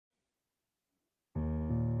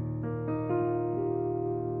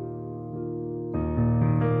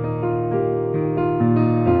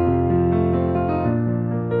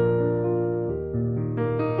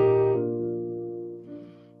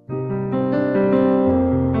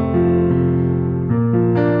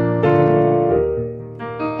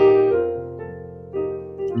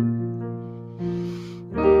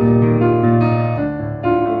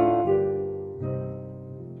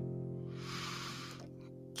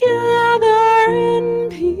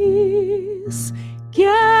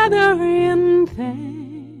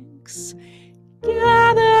thanks.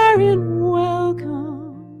 Gather in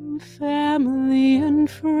welcome, family and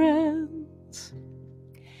friends.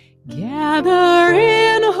 Gather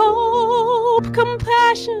in hope,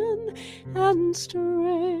 compassion, and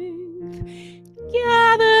strength.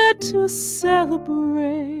 Gather to celebrate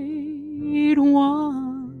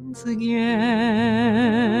once again.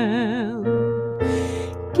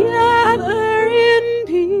 Gather in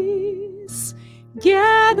peace,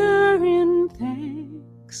 gather in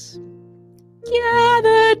thanks.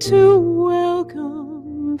 Gather to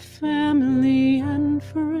welcome family and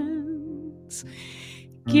friends.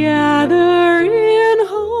 Gather in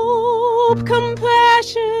hope,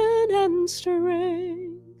 compassion, and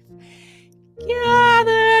strength.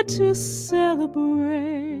 Gather to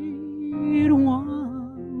celebrate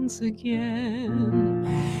once again.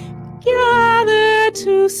 Gather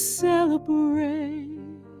to celebrate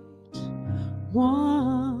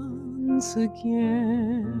once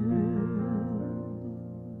again.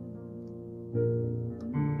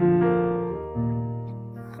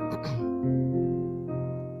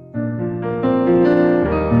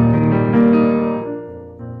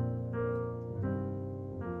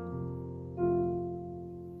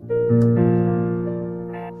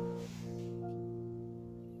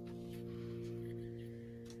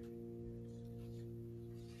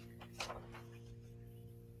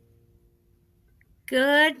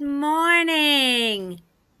 Good morning.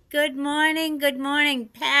 Good morning. Good morning,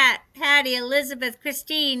 Pat, Patty, Elizabeth,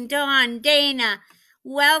 Christine, Dawn, Dana.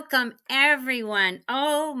 Welcome, everyone.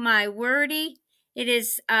 Oh, my wordy. It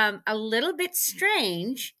is a little bit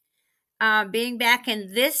strange being back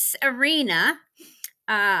in this arena.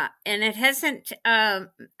 And it hasn't, I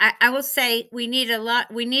will say we needed a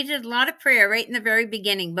lot of prayer right in the very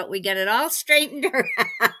beginning, but we got it all straightened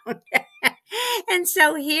around. And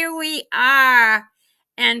so here we are.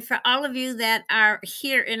 And for all of you that are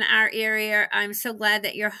here in our area, I'm so glad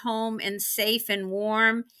that you're home and safe and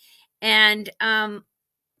warm. And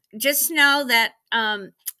just know that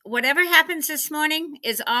whatever happens this morning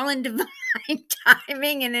is all in divine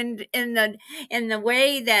timing and in the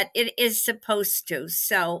way that it is supposed to.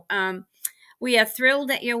 So we are thrilled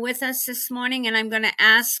that you're with us this morning. And I'm going to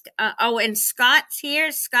ask, and Scott's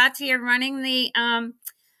here. Scott's here running the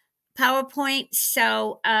PowerPoint.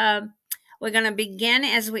 So we're going to begin,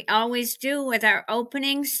 as we always do, with our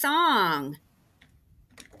opening song.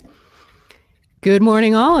 Good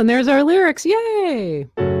morning, all, and there's our lyrics. Yay!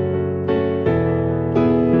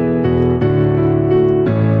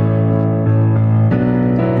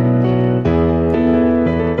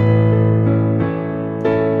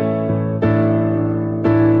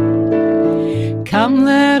 Come,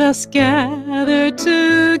 let us gather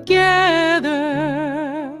together.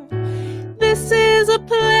 This is a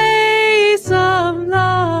place of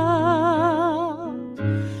love.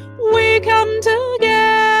 We come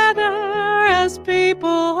together as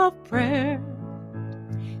people of prayer.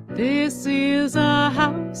 This is a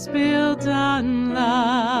house built on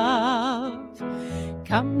love.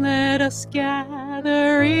 Come, let us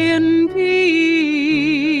gather in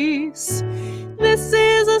peace. This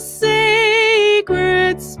is a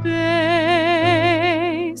sacred space.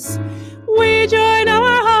 We join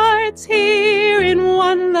our hearts here in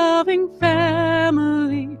one loving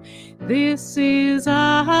family. This is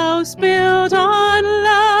a house built on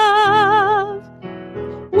love.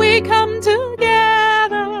 We come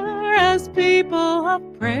together as people of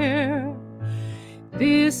prayer.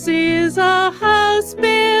 This is a house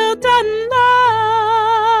built on love.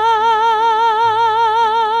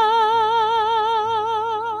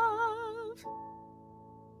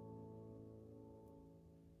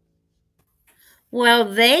 Well,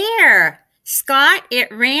 there, Scott,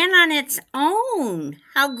 it ran on its own.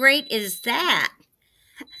 How great is that?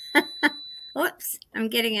 Whoops, I'm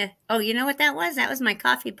getting a, oh, you know what that was? That was my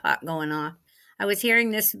coffee pot going off. I was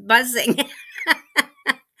hearing this buzzing.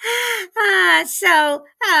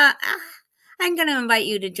 I'm going to invite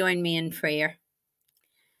you to join me in prayer.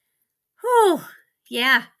 Whew,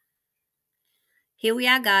 yeah. Here we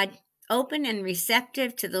are, God, open and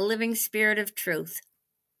receptive to the living spirit of truth.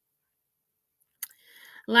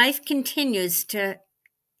 Life continues to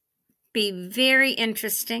be very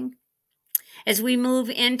interesting. As we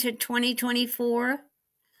move into 2024,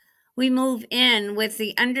 we move in with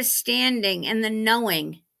the understanding and the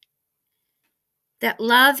knowing that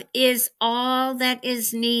love is all that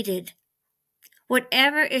is needed.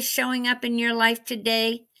 Whatever is showing up in your life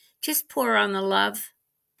today, just pour on the love,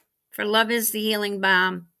 for love is the healing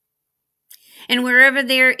balm. And wherever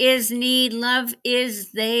there is need, love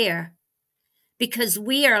is there, because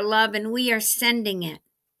we are love and we are sending it.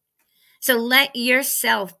 So let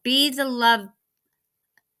yourself be the love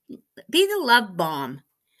Be the love bomb,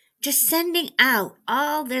 just sending out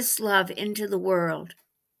all this love into the world.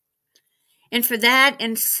 And for that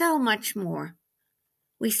and so much more,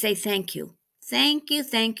 we say thank you. Thank you,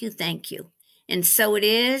 thank you, thank you. And so it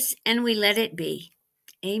is, and we let it be.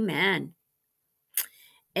 Amen.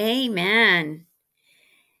 Amen.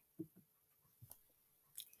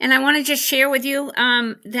 And I want to just share with you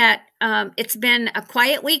that it's been a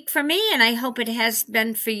quiet week for me, and I hope it has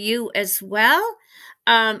been for you as well.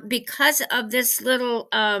 Because of this little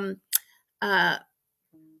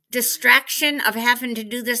distraction of having to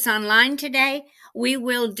do this online today, we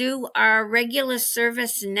will do our regular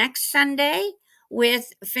service next Sunday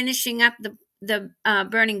with finishing up the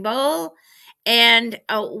burning bowl and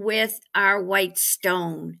with our white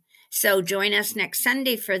stone. So join us next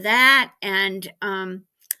Sunday for that. And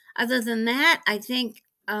other than that, I think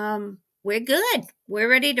we're good. We're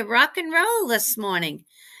ready to rock and roll this morning.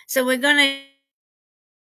 So we're going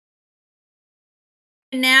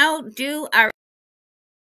to now do our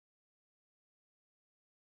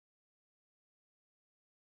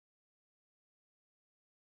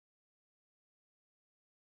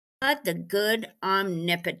the good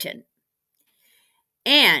omnipotent.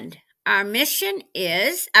 And our vision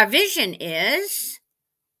is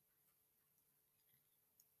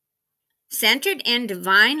centered in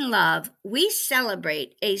divine love. We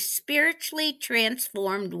celebrate a spiritually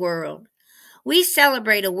transformed world. We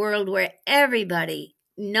celebrate a world where everybody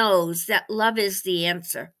knows that love is the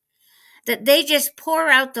answer, that they just pour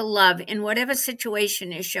out the love in whatever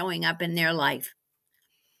situation is showing up in their life.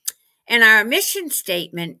 And our mission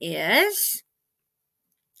statement is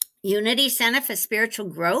Unity Center for Spiritual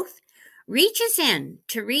Growth reaches in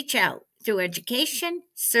to reach out through education,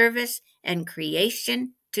 service, and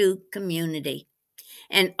creation to community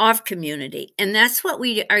and of community. And that's what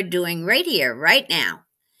we are doing right here, right now.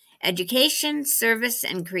 Education, service,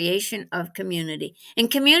 and creation of community.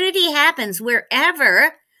 And community happens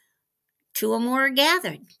wherever two or more are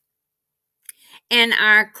gathered. And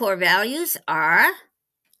our core values are: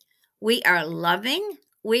 we are loving,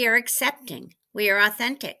 we are accepting, we are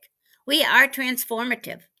authentic, we are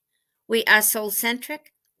transformative, we are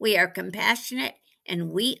soul-centric, we are compassionate,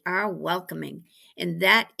 and we are welcoming. And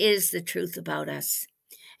that is the truth about us.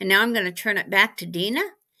 And now I'm going to turn it back to Dina,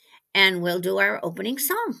 and we'll do our opening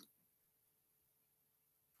song.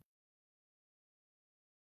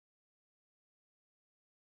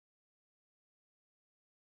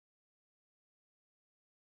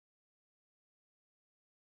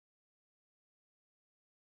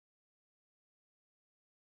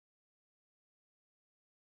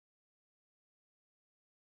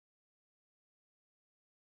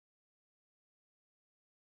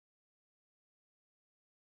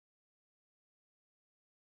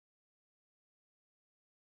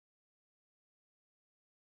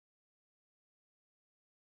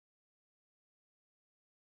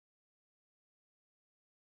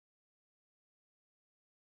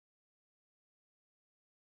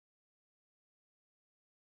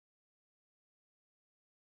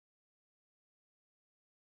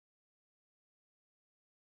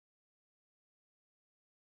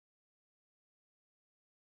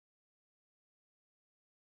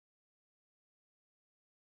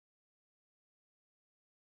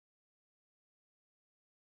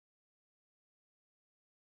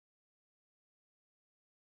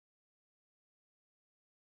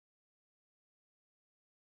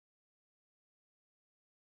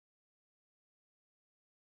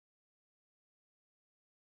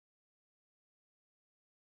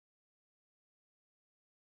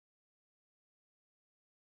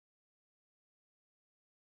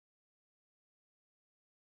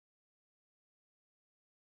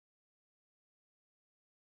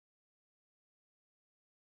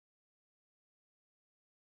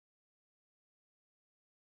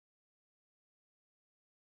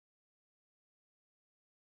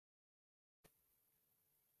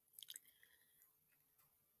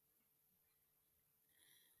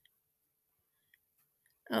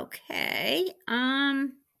 Okay. I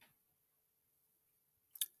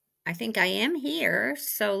think I am here.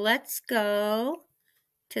 So let's go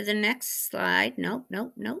to the next slide. Nope.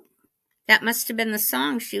 That must have been the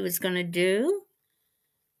song she was going to do.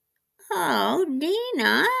 Oh,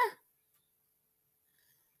 Dina.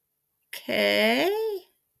 Okay.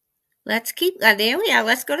 Let's keep, there we are.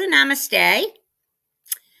 Let's go to Namaste.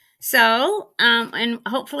 So, and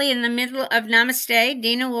hopefully in the middle of Namaste,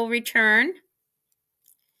 Dina will return.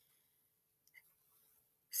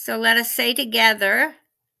 So let us say together,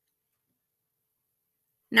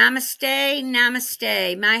 Namaste,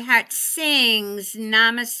 namaste. My heart sings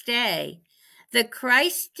namaste. The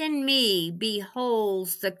Christ in me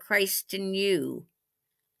beholds the Christ in you.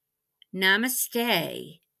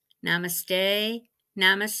 Namaste, namaste,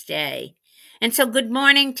 namaste. And so good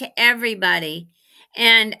morning to everybody.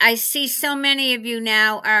 And I see so many of you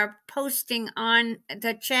now are posting on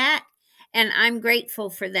the chat, and I'm grateful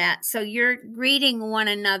for that. So you're greeting one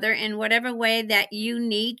another in whatever way that you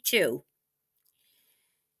need to.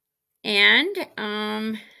 And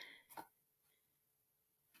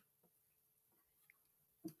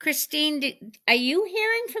Christine, are you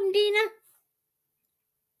hearing from Dina?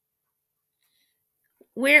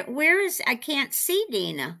 Where is, I can't see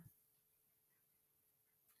Dina.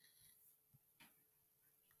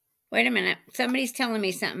 Wait a minute. Somebody's telling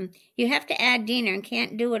me something. You have to add Dina and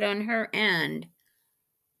can't do it on her end.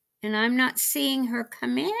 And I'm not seeing her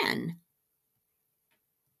come in.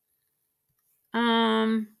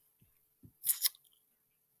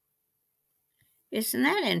 Isn't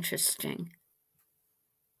that interesting?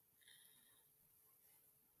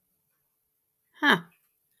 Huh.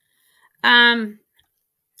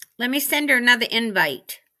 Let me send her another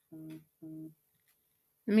invite.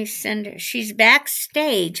 Let me send her. She's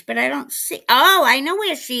backstage, but I don't see. Oh, I know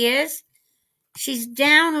where she is. She's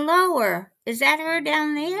down lower. Is that her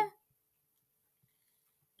down there?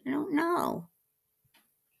 I don't know.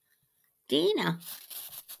 Dina.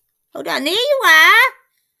 Hold on. There you are.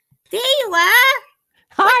 There you are.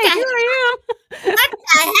 Hi, here I am. What the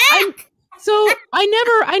heck?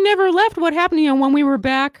 I never left. What happened, when we were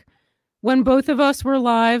back, when both of us were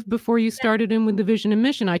live before you started in with the Vision and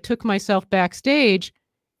Mission, I took myself backstage,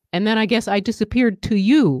 and then I guess I disappeared to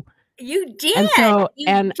you. You did. And so, you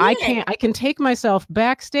and did. I can take myself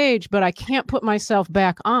backstage, but I can't put myself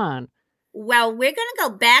back on. Well, we're going to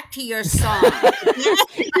go back to your song.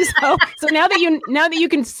 so now that you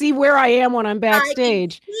can see where I am when I'm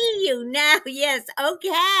backstage. I can see you now. Yes.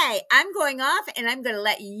 Okay. I'm going off and I'm going to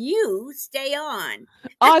let you stay on.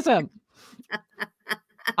 Awesome.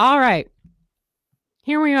 All right.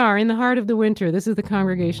 Here we are in the heart of the winter. This is the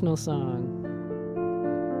congregational song.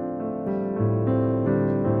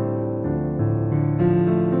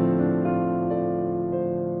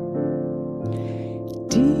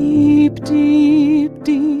 Deep, deep,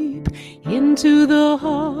 deep into the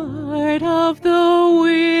heart of the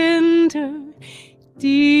winter.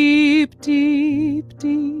 Deep, deep,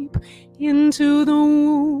 deep into the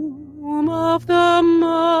womb of the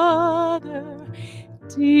mother.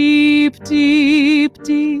 Deep, deep,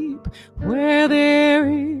 deep, where there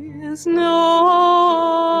is no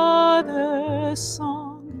other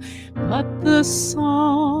song but the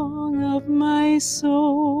song of my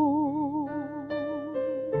soul.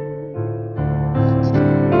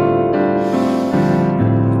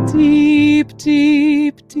 Deep,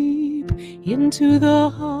 deep, deep into the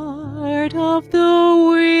heart of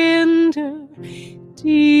the winter.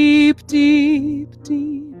 Deep, deep,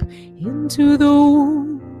 deep into the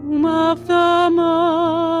womb of the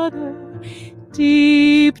mother.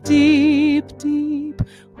 Deep, deep, deep,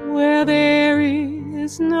 where there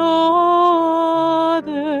is no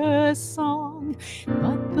other song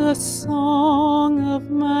but the song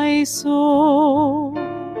of my soul.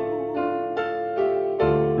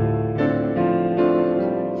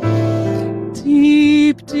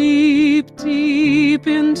 Deep, deep, deep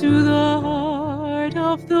into the heart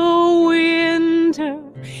of the winter.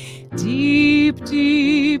 Deep,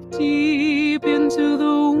 deep, deep into the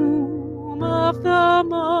womb of the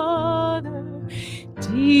mother.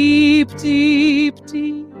 Deep, deep,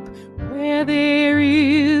 deep, where there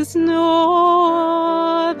is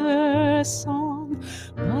no other song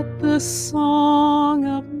but the song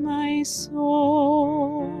of my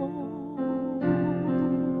soul.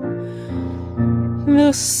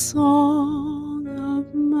 The song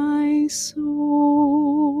of my soul.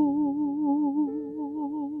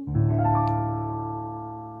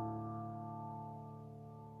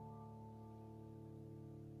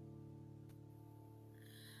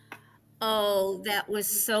 Oh, that was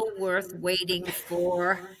so worth waiting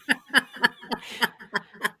for.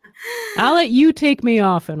 I'll let you take me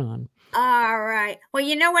off and on. All right. Well,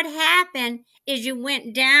 you know what happened is you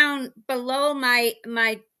went down below my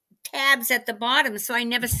tabs at the bottom, so I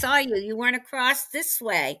never saw you. You weren't across this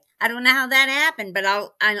way. I don't know how that happened, but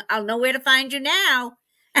I'll know where to find you now.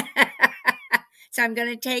 So I'm going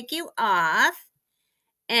to take you off,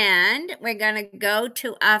 and we're going to go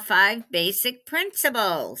to our 5 basic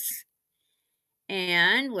principles.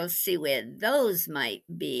 And we'll see where those might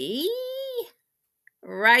be.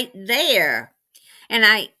 Right there. And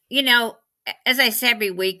as I say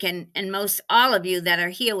every week, and most all of you that are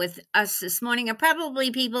here with us this morning are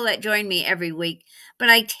probably people that join me every week, but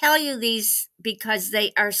I tell you these because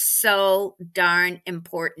they are so darn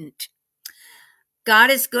important. God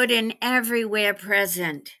is good and everywhere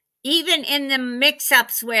present. Even in the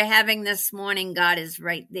mix-ups we're having this morning, God is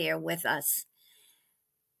right there with us.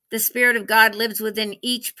 The Spirit of God lives within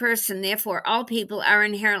each person. Therefore, all people are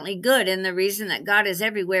inherently good. And the reason that God is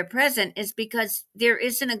everywhere present is because there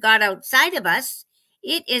isn't a God outside of us.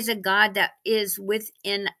 It is a God that is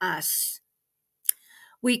within us.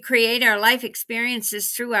 We create our life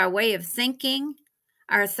experiences through our way of thinking.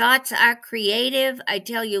 Our thoughts are creative. I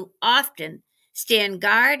tell you often, stand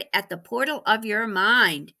guard at the portal of your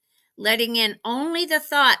mind, letting in only the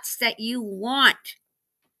thoughts that you want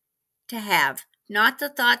to have, not the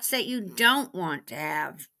thoughts that you don't want to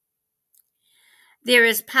have. There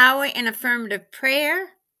is power in affirmative prayer,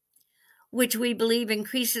 which we believe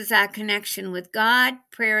increases our connection with God.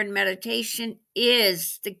 Prayer and meditation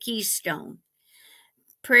is the keystone.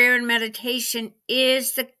 Prayer and meditation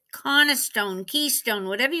is the cornerstone, keystone,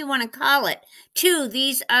 whatever you want to call it, to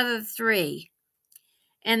these other three.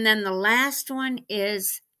 And then the last one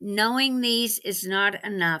is knowing these is not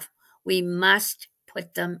enough. We must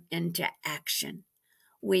put them into action.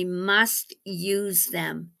 We must use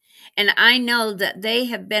them. And I know that they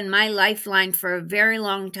have been my lifeline for a very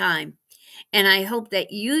long time. And I hope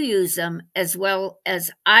that you use them as well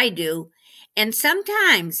as I do. And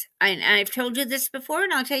sometimes, I've told you this before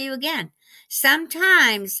and I'll tell you again,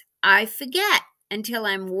 sometimes I forget until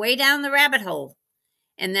I'm way down the rabbit hole.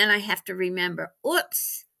 And then I have to remember,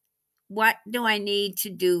 oops, what do I need to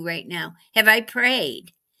do right now? Have I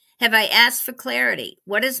prayed? Have I asked for clarity?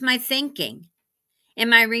 What is my thinking?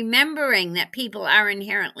 Am I remembering that people are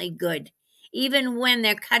inherently good, even when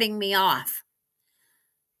they're cutting me off?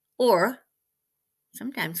 Or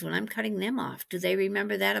sometimes when I'm cutting them off, do they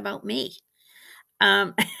remember that about me?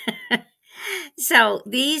 So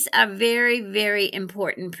these are very, very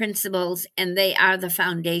important principles, and they are the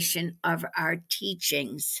foundation of our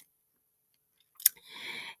teachings.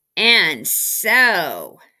 And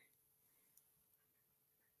so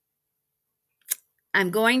I'm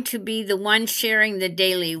going to be the one sharing the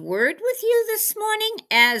daily word with you this morning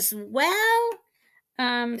as well.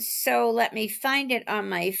 So let me find it on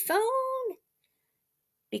my phone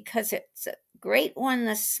because it's a great one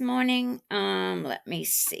this morning. Let me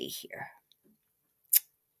see here.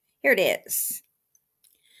 Here it is.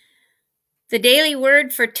 The daily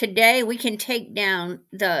word for today, we can take down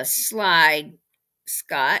the slide,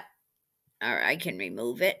 Scott, or I can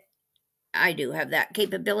remove it. I do have that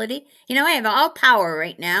capability. You know, I have all power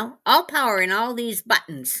right now, all power in all these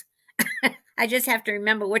buttons. I just have to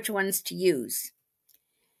remember which ones to use.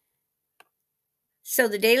 So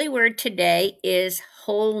the daily word today is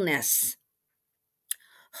wholeness.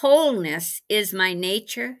 Wholeness is my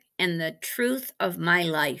nature and the truth of my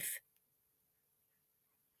life.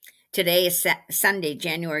 Today is Sunday,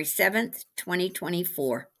 January 7th,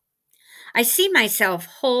 2024. I see myself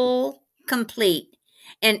whole, complete,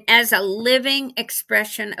 and as a living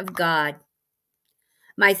expression of God.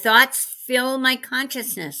 My thoughts fill my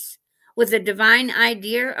consciousness with a divine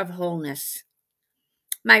idea of wholeness.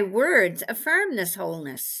 My words affirm this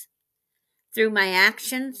wholeness. Through my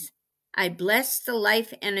actions, I bless the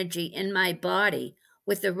life energy in my body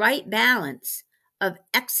with the right balance of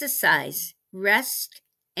exercise, rest,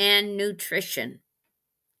 and nutrition.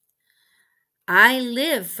 I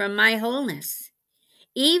live from my wholeness.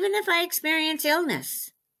 Even if I experience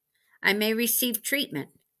illness, I may receive treatment,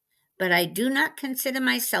 but I do not consider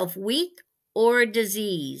myself weak or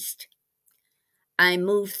diseased. I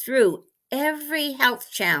move through every health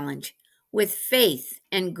challenge with faith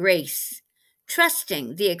and grace,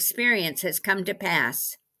 trusting the experience has come to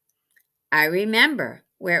pass. I remember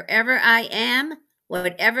wherever I am,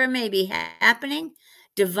 whatever may be happening,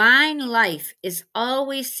 divine life is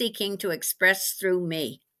always seeking to express through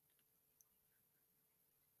me.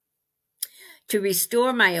 To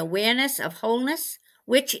restore my awareness of wholeness,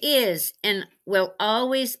 which is and will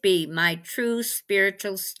always be my true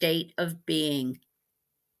spiritual state of being.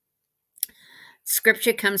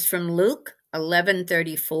 Scripture comes from Luke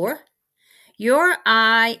 11:34. Your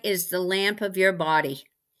eye is the lamp of your body.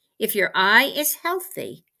 If your eye is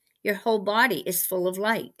healthy, your whole body is full of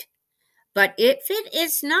light. But if it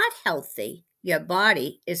is not healthy, your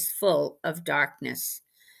body is full of darkness.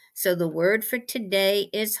 So the word for today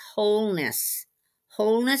is wholeness.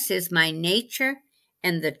 Wholeness is my nature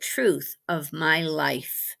and the truth of my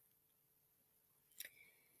life.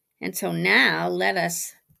 And so now let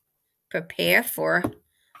us prepare for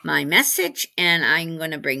my message, and I'm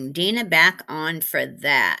going to bring Dina back on for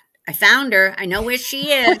that. I found her. I know where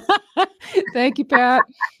she is. Thank you, Pat.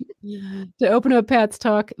 To open up Pat's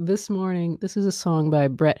talk this morning, this is a song by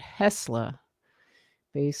Brett Hessla,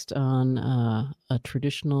 based on a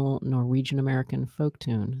traditional Norwegian American folk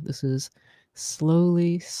tune. This is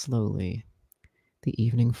Slowly, Slowly, the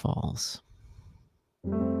Evening Falls.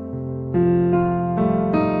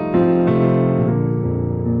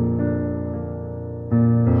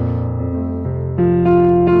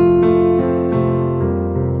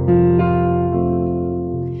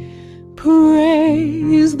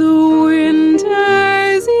 Praise the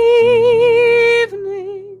winter's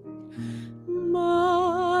evening,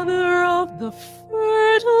 mother of the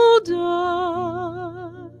fertile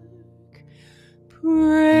dark.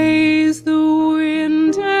 Praise the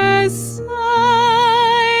winter's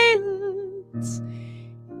silence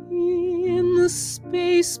in the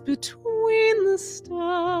space between the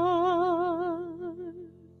stars.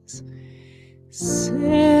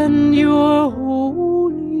 Send your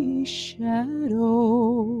holy shadows.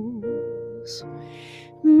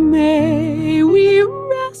 May we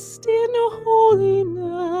rest in holy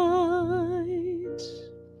night.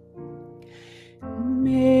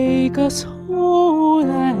 Make us whole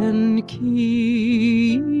and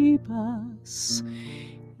keep us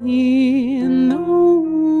in the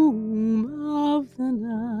womb of the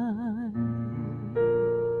night.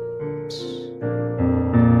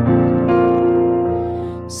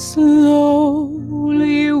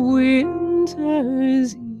 Slowly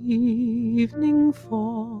winter's evening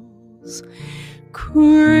falls,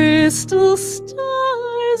 crystal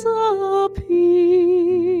stars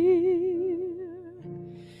appear.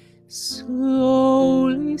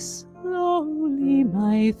 Slowly, slowly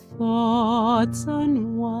my thoughts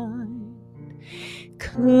unwind,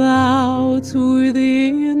 clouds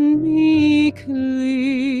within me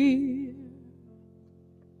clear.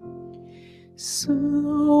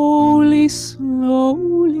 Slowly,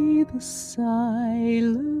 slowly the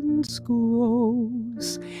silence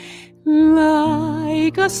grows,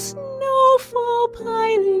 like a snowfall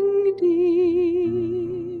piling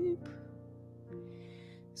deep.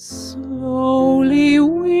 Slowly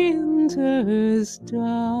winter's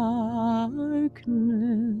darkness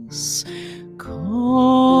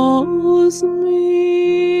calls me.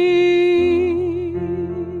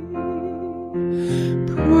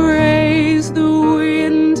 Praise the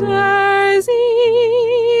winter's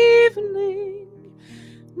evening,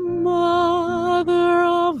 mother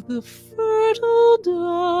of the fertile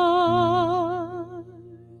dark.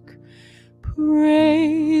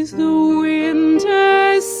 Praise the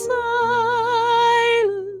winter's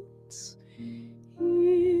silence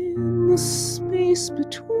in the space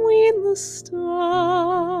between the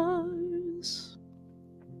stars.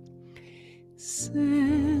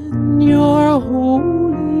 Send your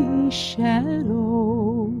holy shadows.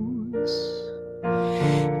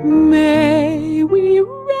 May we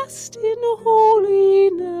rest in holy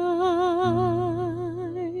night.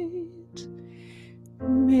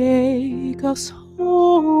 Make us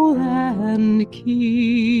whole and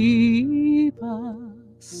keep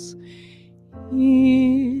us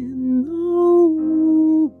in the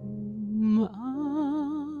womb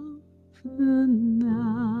of the night.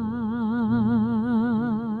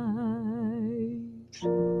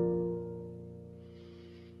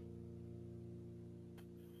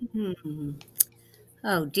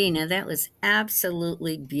 Oh, Dina, that was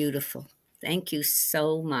absolutely beautiful. Thank you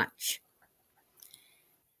so much.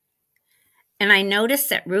 And I noticed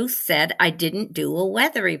that Ruth said I didn't do a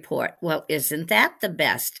weather report. Well, isn't that the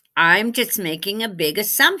best? I'm just making a big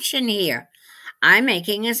assumption here. I'm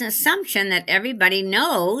making an assumption that everybody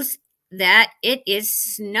knows that it is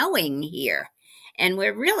snowing here. And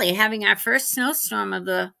we're really having our first snowstorm of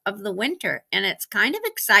the winter, and it's kind of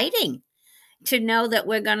exciting to know that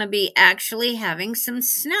we're going to be actually having some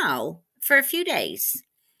snow for a few days.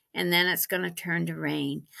 And then it's going to turn to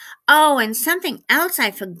rain. Oh, and something else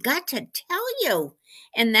I forgot to tell you,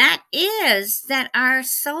 and that is that our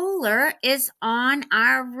solar is on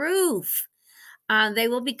our roof. They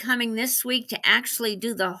will be coming this week to actually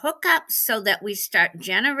do the hookups so that we start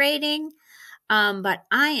generating. But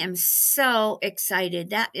I am so excited.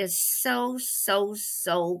 That is so, so,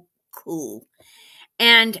 so cool.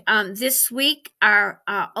 And this week, our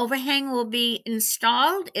overhang will be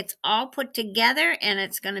installed. It's all put together, and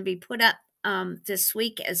it's going to be put up this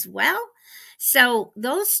week as well. So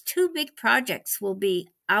those two big projects will be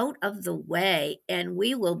out of the way, and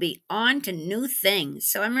we will be on to new things.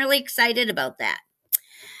 So I'm really excited about that.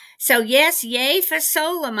 So yes, yay for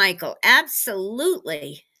solar, Michael.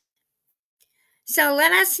 Absolutely. So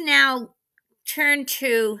let us now turn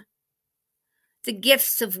to the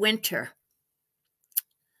gifts of winter.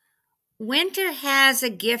 Winter has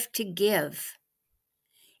a gift to give.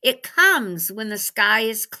 It comes when the sky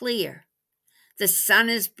is clear, the sun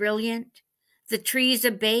is brilliant, the trees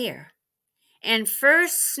are bare, and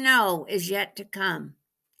first snow is yet to come.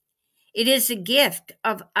 It is a gift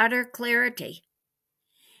of utter clarity.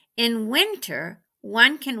 In winter,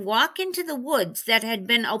 one can walk into the woods that had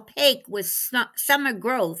been opaque with summer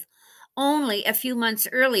growth only a few months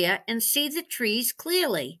earlier and see the trees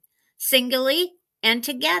clearly, singly and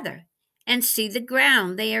together, and see the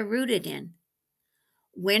ground they are rooted in.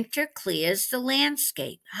 Winter clears the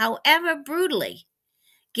landscape, however brutally,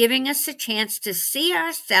 giving us a chance to see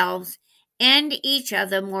ourselves and each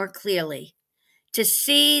other more clearly, to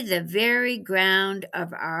see the very ground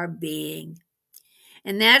of our being.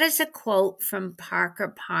 And that is a quote from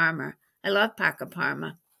Parker Palmer. I love Parker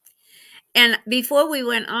Palmer. And before we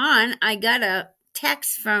went on, I got a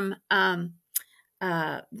text from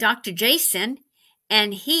Dr. Jason,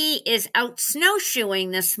 and he is out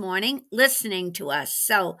snowshoeing this morning listening to us.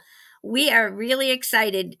 So we are really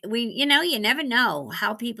excited. You never know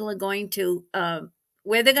how people are going to,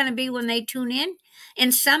 where they're going to be when they tune in.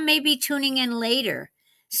 And some may be tuning in later.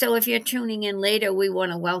 So if you're tuning in later, we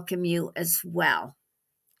want to welcome you as well.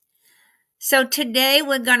 So today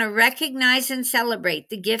we're going to recognize and celebrate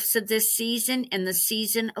the gifts of this season and the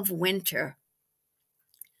season of winter.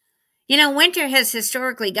 Winter has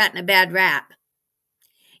historically gotten a bad rap.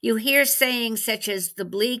 You hear sayings such as the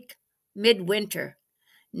bleak midwinter,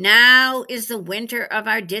 now is the winter of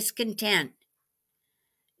our discontent.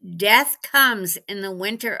 Death comes in the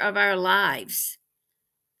winter of our lives.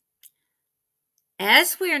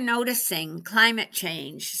 As we're noticing climate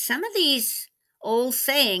change, some of these old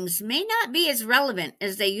sayings may not be as relevant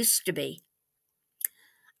as they used to be.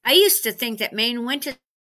 I used to think that Maine winters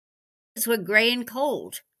were gray and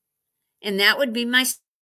cold, and that would be my.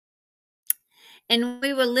 And when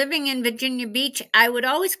we were living in Virginia Beach, I would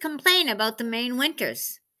always complain about the Maine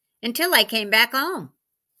winters until I came back home.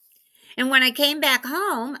 And when I came back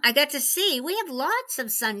home, I got to see we have lots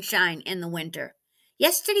of sunshine in the winter.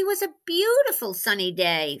 Yesterday was a beautiful sunny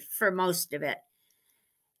day for most of it.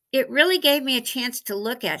 It really gave me a chance to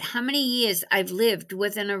look at how many years I've lived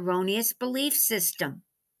with an erroneous belief system.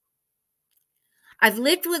 I've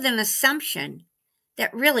lived with an assumption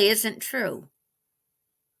that really isn't true.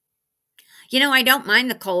 I don't mind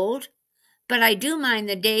the cold, but I do mind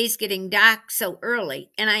the days getting dark so early,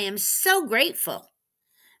 and I am so grateful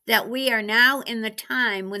that we are now in the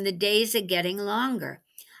time when the days are getting longer.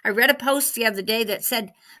 I read a post the other day that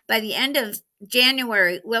said by the end of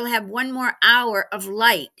January, we'll have one more hour of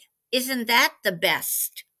light. Isn't that the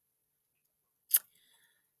best?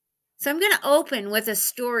 So I'm going to open with a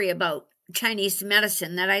story about Chinese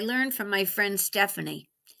medicine that I learned from my friend Stephanie.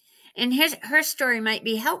 And her story might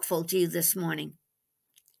be helpful to you this morning.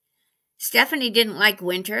 Stephanie didn't like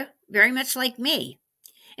winter, very much like me,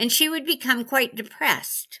 and she would become quite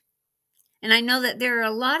depressed. And I know that there are a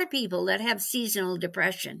lot of people that have seasonal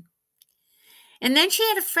depression. And then she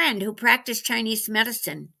had a friend who practiced Chinese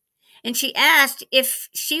medicine, and she asked if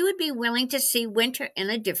she would be willing to see winter in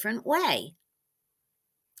a different way.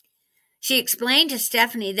 She explained to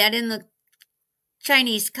Stephanie that in the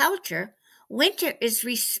Chinese culture, winter is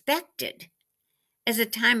respected as a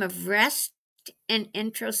time of rest and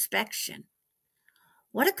introspection.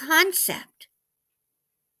 What a concept!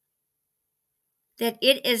 That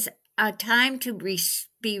it is a time to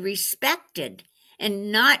be respected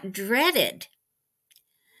and not dreaded.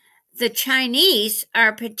 The Chinese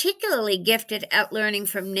are particularly gifted at learning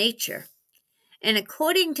from nature. And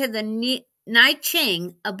according to the I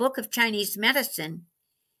Ching, a book of Chinese medicine,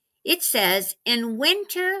 it says, in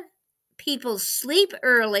winter, people sleep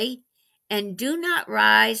early and do not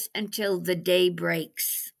rise until the day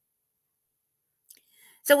breaks.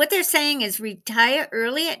 So what they're saying is retire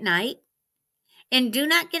early at night and do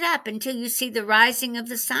not get up until you see the rising of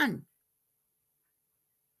the sun.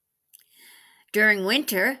 During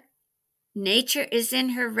winter, nature is in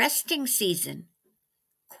her resting season,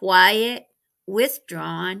 quiet,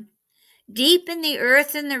 withdrawn, deep in the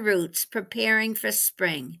earth and the roots, preparing for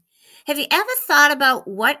spring. Have you ever thought about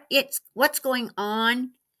what's going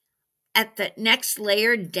on at the next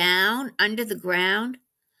layer down under the ground?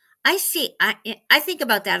 I think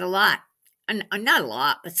about that a lot. Not a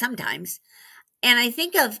lot, but sometimes. And I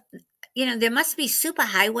think of, there must be super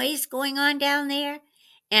highways going on down there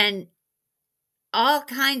and all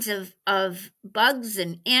kinds of bugs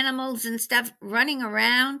and animals and stuff running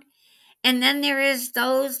around. And then there is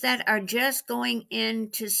those that are just going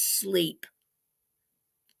into sleep.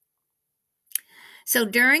 So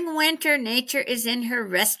during winter, nature is in her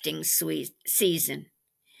resting season.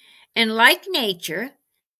 And like nature,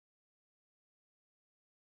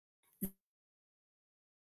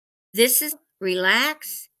 This is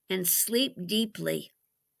relax and sleep deeply.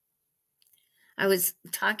 I was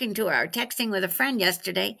texting with a friend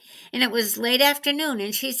yesterday, and it was late afternoon,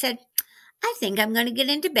 and she said, I think I'm going to get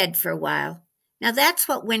into bed for a while. Now that's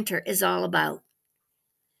what winter is all about.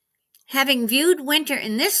 Having viewed winter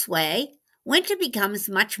in this way, winter becomes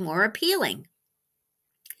much more appealing.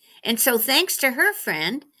 And so, thanks to her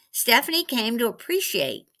friend, Stephanie came to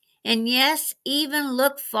appreciate and, yes, even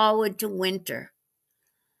look forward to winter.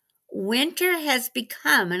 Winter has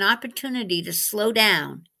become an opportunity to slow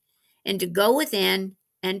down and to go within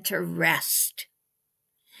and to rest.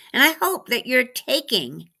 And I hope that you're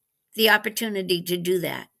taking the opportunity to do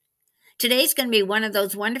that. Today's going to be one of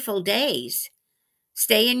those wonderful days.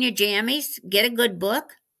 Stay in your jammies, get a good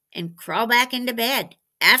book, and crawl back into bed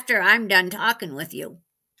after I'm done talking with you.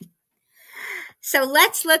 So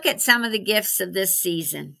let's look at some of the gifts of this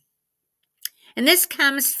season. And this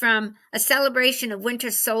comes from a celebration of winter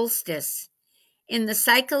solstice in The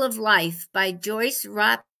Cycle of Life by Joyce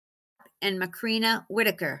Rupp and Macrina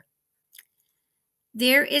Whitaker.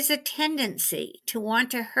 There is a tendency to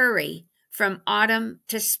want to hurry from autumn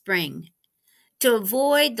to spring, to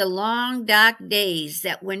avoid the long, dark days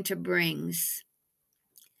that winter brings.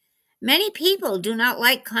 Many people do not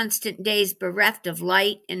like constant days bereft of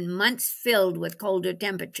light and months filled with colder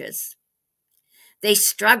temperatures. They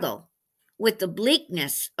struggle with the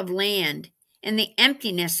bleakness of land and the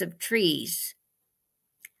emptiness of trees.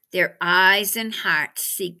 Their eyes and hearts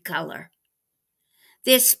seek color.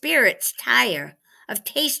 Their spirits tire of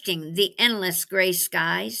tasting the endless gray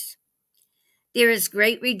skies. There is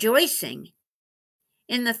great rejoicing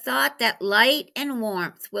in the thought that light and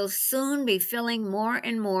warmth will soon be filling more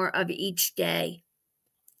and more of each day.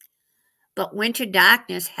 But winter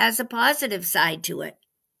darkness has a positive side to it.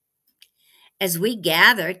 As we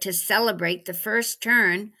gather to celebrate the first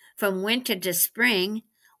turn from winter to spring,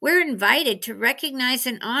 we're invited to recognize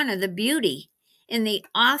and honor the beauty in the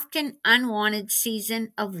often unwanted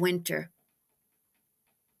season of winter.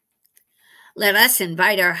 Let us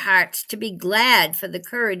invite our hearts to be glad for the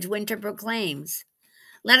courage winter proclaims.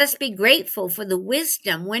 Let us be grateful for the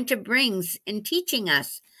wisdom winter brings in teaching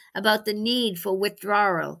us about the need for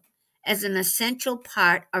withdrawal as an essential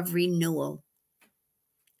part of renewal.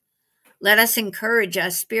 Let us encourage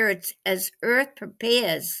our spirits as earth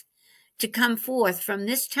prepares to come forth from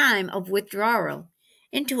this time of withdrawal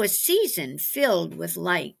into a season filled with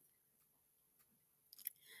light.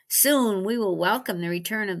 Soon we will welcome the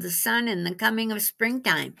return of the sun and the coming of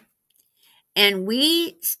springtime. And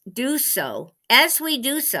as we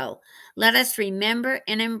do so, let us remember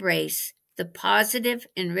and embrace the positive,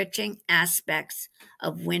 enriching aspects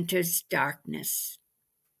of winter's darkness.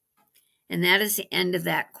 And that is the end of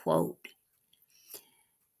that quote.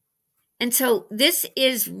 And so this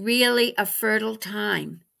is really a fertile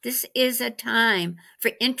time. This is a time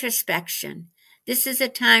for introspection. This is a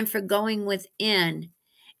time for going within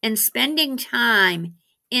and spending time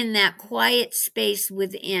in that quiet space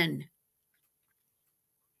within.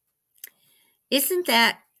 Isn't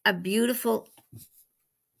that a beautiful...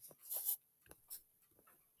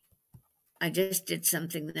 I just did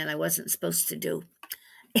something that I wasn't supposed to do.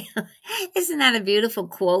 Isn't that a beautiful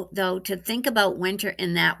quote, though, to think about winter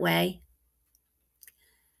in that way?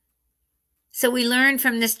 So we learn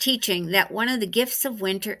from this teaching that one of the gifts of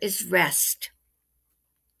winter is rest.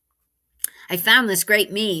 I found this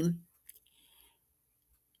great meme.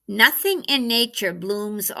 Nothing in nature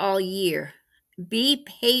blooms all year. Be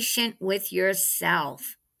patient with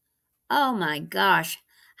yourself. Oh my gosh,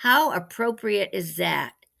 how appropriate is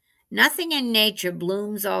that? Nothing in nature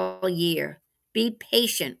blooms all year. Be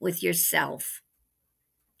patient with yourself.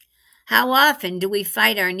 How often do we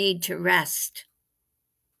fight our need to rest?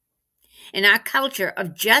 In our culture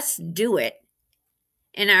of just do it,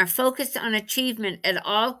 and our focus on achievement at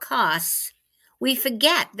all costs, we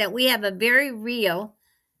forget that we have a very real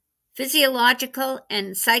physiological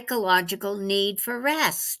and psychological need for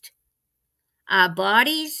rest. Our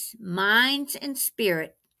bodies, minds, and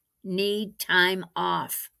spirit need time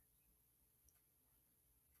off.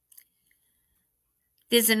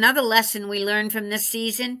 There's another lesson we learn from this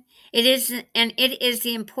season. It is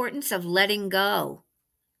the importance of letting go.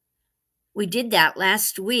 We did that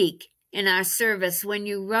last week in our service when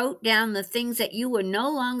you wrote down the things that you were no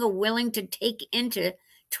longer willing to take into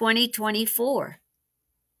 2024.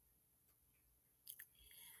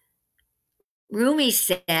 Rumi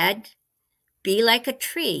said, "Be like a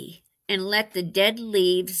tree and let the dead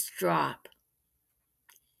leaves drop."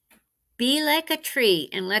 Be like a tree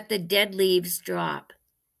and let the dead leaves drop.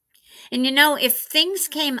 And if things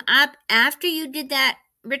came up after you did that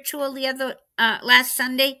ritual last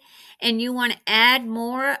Sunday, and you want to add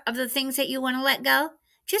more of the things that you want to let go,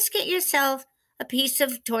 just get yourself a piece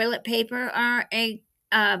of toilet paper or a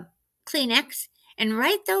Kleenex and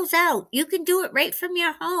write those out. You can do it right from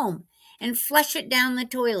your home and flush it down the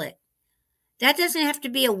toilet. That doesn't have to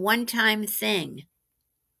be a one-time thing.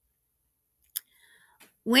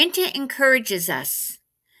 Winter encourages us,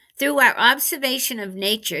 through our observation of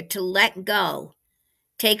nature, to let go.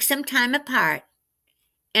 Take some time apart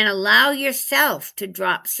and allow yourself to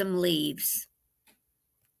drop some leaves.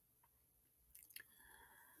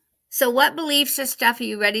 So what beliefs or stuff are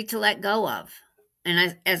you ready to let go of?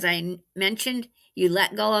 And as I mentioned, you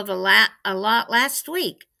let go of a lot last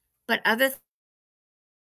week, but other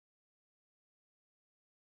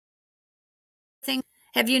things,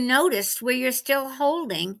 have you noticed where you're still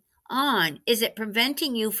holding on? Is it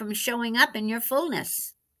preventing you from showing up in your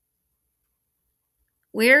fullness?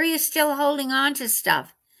 Where are you still holding on to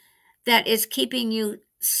stuff that is keeping you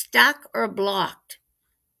stuck or blocked?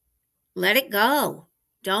 Let it go.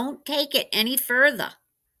 Don't take it any further.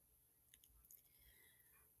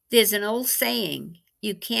 There's an old saying,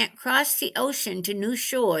 you can't cross the ocean to new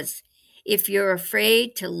shores if you're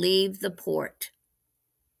afraid to leave the port.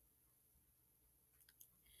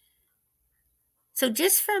 So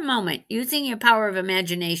just for a moment, using your power of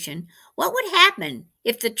imagination, what would happen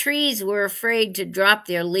if the trees were afraid to drop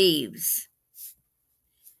their leaves?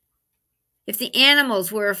 If the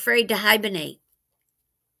animals were afraid to hibernate?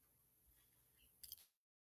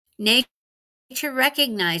 Nature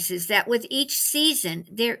recognizes that with each season,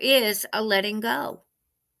 there is a letting go.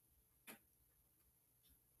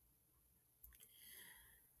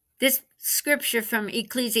 This scripture from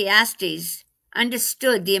Ecclesiastes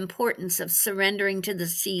understood the importance of surrendering to the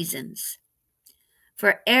seasons.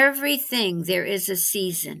 For everything there is a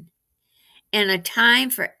season, and a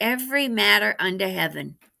time for every matter under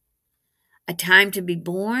heaven. A time to be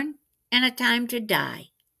born and a time to die.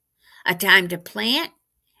 A time to plant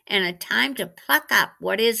and a time to pluck up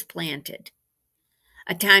what is planted.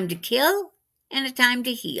 A time to kill and a time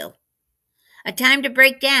to heal. A time to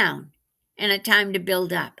break down and a time to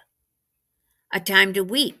build up. A time to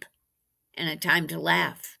weep and a time to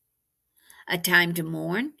laugh. A time to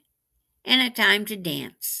mourn and a time to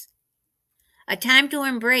dance. A time to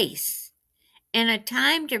embrace and a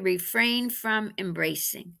time to refrain from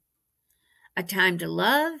embracing. A time to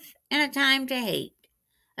love and a time to hate.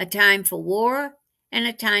 A time for war and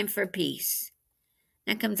a time for peace.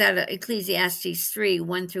 That comes out of Ecclesiastes 3,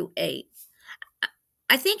 1 through 8.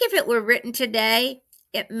 I think if it were written today,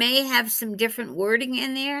 it may have some different wording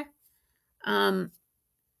in there. And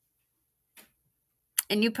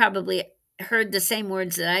you probably heard the same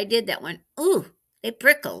words that I did that went, ooh, they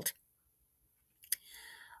prickled.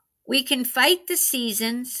 We can fight the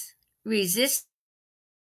seasons, resist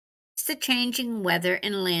the changing weather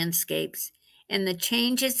and landscapes, and the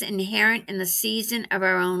changes inherent in the season of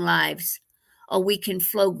our own lives, or we can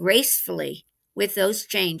flow gracefully with those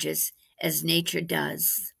changes as nature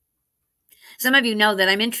does. Some of you know that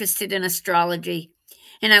I'm interested in astrology,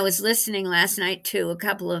 and I was listening last night to a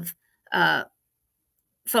couple of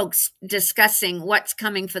folks discussing what's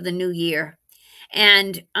coming for the new year.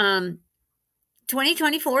 And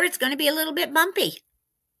 2024, it's going to be a little bit bumpy.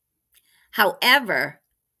 However,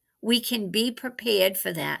 we can be prepared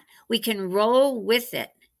for that. We can roll with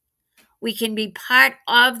it. We can be part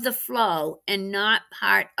of the flow and not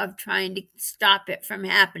part of trying to stop it from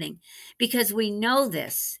happening, because we know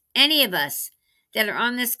this. Any of us that are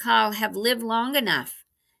on this call have lived long enough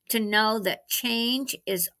to know that change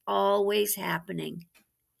is always happening.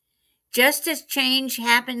 Just as change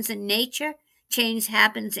happens in nature, change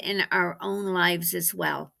happens in our own lives as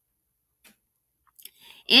well.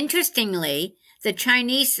 Interestingly, the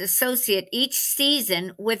Chinese associate each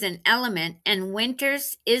season with an element, and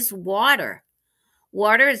winter's is water.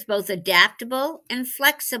 Water is both adaptable and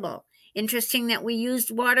flexible. Interesting that we used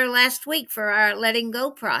water last week for our letting go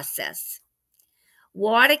process.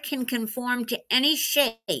 Water can conform to any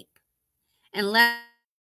shape and let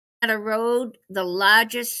erode the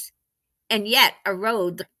largest, and yet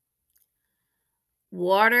erode.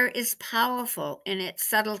 Water is powerful in its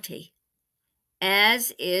subtlety,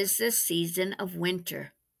 as is the season of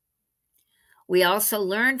winter. We also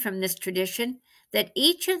learn from this tradition that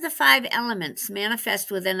each of the 5 elements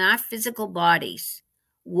manifest within our physical bodies: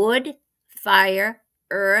 wood, fire,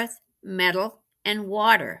 earth, metal, and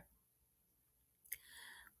water.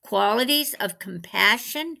 Qualities of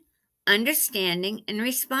compassion, understanding, and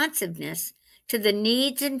responsiveness to the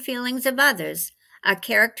needs and feelings of others are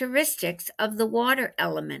characteristics of the water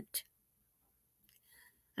element.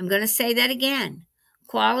 I'm going to say that again.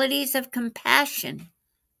 Qualities of compassion,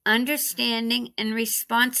 understanding, and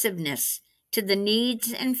responsiveness to the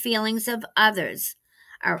needs and feelings of others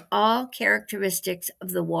are all characteristics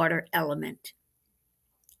of the water element.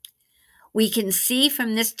 We can see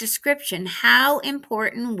from this description how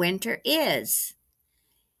important winter is.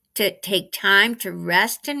 To take time to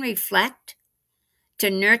rest and reflect, to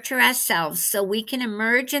nurture ourselves so we can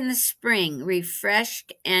emerge in the spring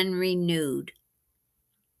refreshed and renewed.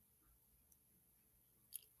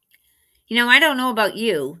 I don't know about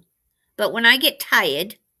you, but when I get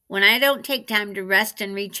tired, when I don't take time to rest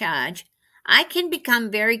and recharge, I can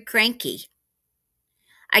become very cranky.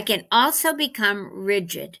 I can also become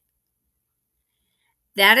rigid.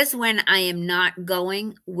 That is when I am not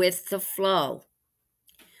going with the flow.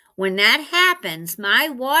 When that happens, my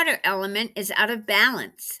water element is out of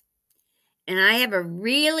balance, and I have a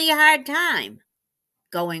really hard time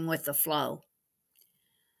going with the flow.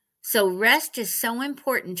 So rest is so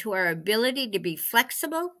important to our ability to be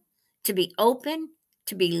flexible, to be open,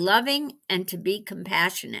 to be loving, and to be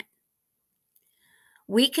compassionate.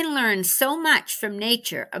 We can learn so much from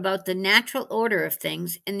nature about the natural order of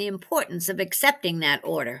things and the importance of accepting that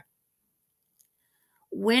order.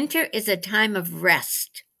 Winter is a time of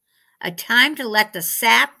rest, a time to let the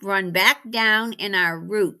sap run back down in our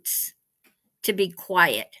roots, to be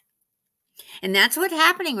quiet. And that's what's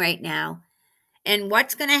happening right now. And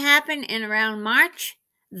what's going to happen in around March?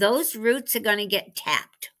 Those roots are going to get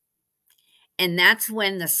tapped. And that's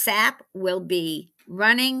when the sap will be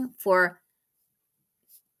running for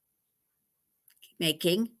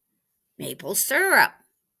making maple syrup.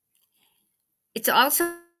 It's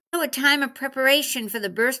also a time of preparation for the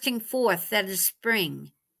bursting forth that is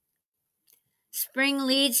spring. Spring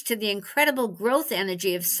leads to the incredible growth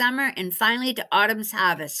energy of summer and finally to autumn's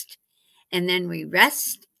harvest. And then we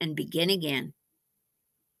rest and begin again.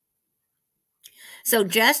 So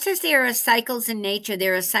just as there are cycles in nature,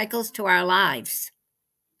 there are cycles to our lives.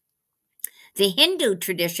 The Hindu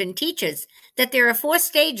tradition teaches that there are 4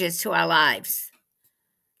 stages to our lives.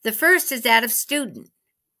 The first is that of student,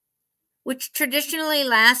 which traditionally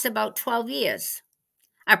lasts about 12 years.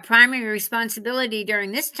 Our primary responsibility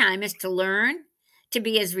during this time is to learn, to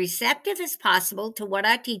be as receptive as possible to what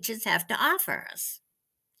our teachers have to offer us.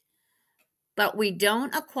 But we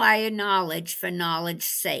don't acquire knowledge for knowledge's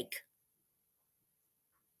sake.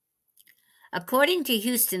 According to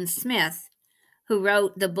Houston Smith, who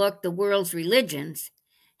wrote the book The World's Religions,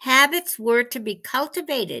 habits were to be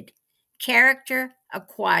cultivated, character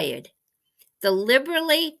acquired. The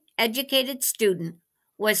liberally educated student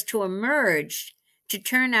was to emerge to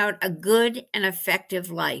turn out a good and effective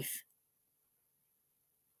life.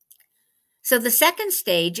 So the second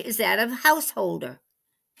stage is that of householder,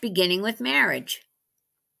 beginning with marriage.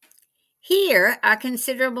 Here, our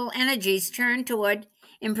considerable energies turn toward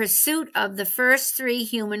in pursuit of the first 3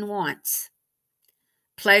 human wants.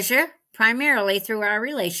 Pleasure, primarily through our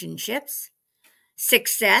relationships,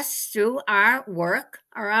 success through our work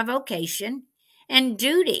or our vocation, and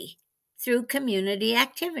duty through community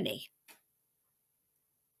activity.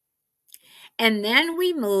 And then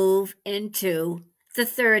we move into the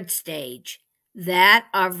third stage, that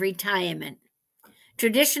of retirement,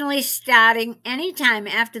 traditionally starting any time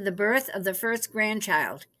after the birth of the first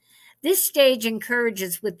grandchild. This stage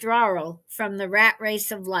encourages withdrawal from the rat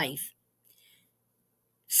race of life.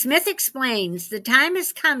 Smith explains the time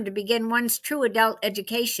has come to begin one's true adult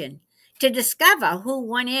education, to discover who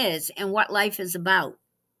one is and what life is about.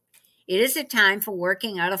 It is a time for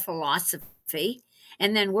working out a philosophy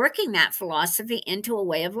and then working that philosophy into a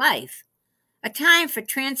way of life. A time for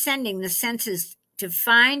transcending the senses to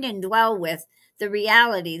find and dwell with the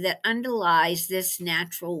reality that underlies this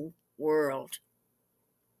natural world.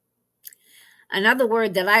 Another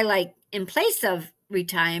word that I like in place of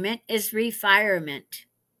retirement is refirement.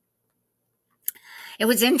 It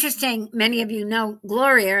was interesting. Many of you know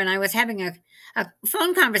Gloria, and I was having a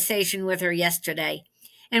phone conversation with her yesterday,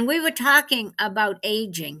 and we were talking about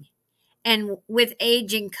aging. And with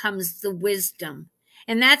aging comes the wisdom.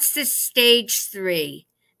 And that's the stage 3.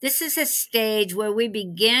 This is a stage where we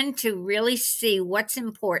begin to really see what's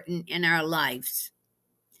important in our lives.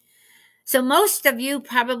 So most of you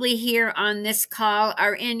probably here on this call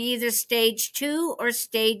are in either stage 2 or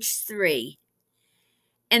stage 3.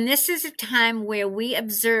 And this is a time where we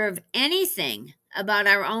observe anything about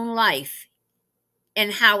our own life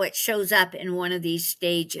and how it shows up in one of these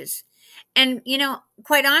stages. And,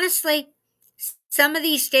 quite honestly, some of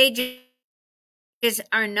these stages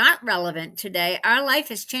are not relevant today. Our life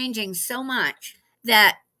is changing so much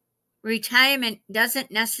that retirement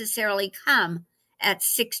doesn't necessarily come at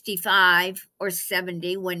 65 or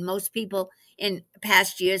 70 when most people in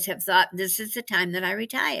past years have thought this is the time that I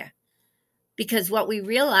retire. Because what we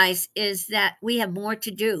realize is that we have more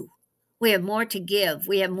to do. We have more to give.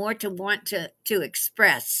 We have more to want to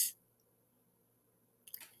express.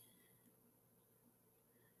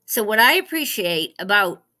 So what I appreciate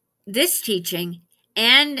about this teaching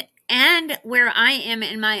and where I am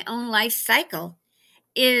in my own life cycle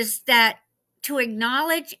is that to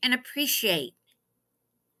acknowledge and appreciate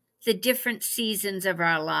the different seasons of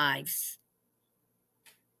our lives.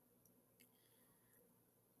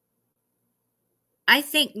 I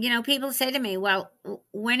think, people say to me, well,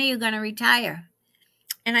 when are you going to retire?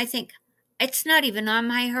 And I think, it's not even on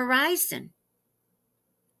my horizon.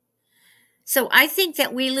 So I think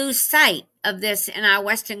that we lose sight of this in our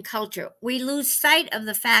Western culture. We lose sight of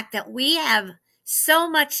the fact that we have so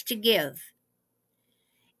much to give.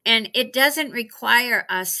 And it doesn't require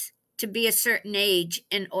us to be a certain age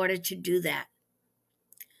in order to do that.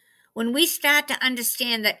 When we start to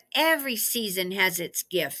understand that every season has its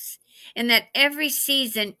gifts and that every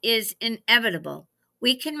season is inevitable,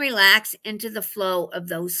 we can relax into the flow of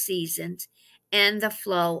those seasons and the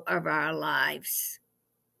flow of our lives.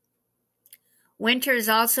 Winter is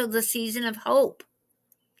also the season of hope.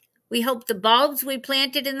 We hope the bulbs we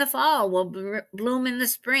planted in the fall will bloom in the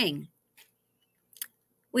spring.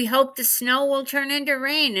 We hope the snow will turn into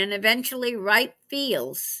rain and eventually ripe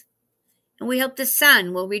fields. And we hope the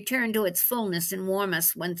sun will return to its fullness and warm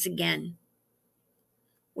us once again.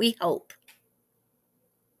 We hope.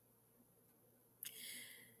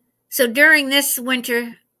 So during this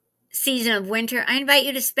season of winter, I invite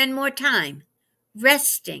you to spend more time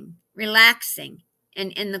resting, relaxing,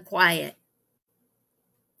 and in the quiet.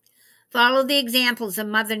 Follow the examples of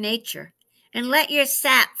Mother Nature and let your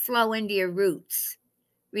sap flow into your roots,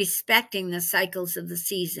 respecting the cycles of the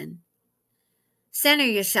season. Center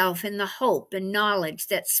yourself in the hope and knowledge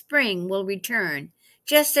that spring will return,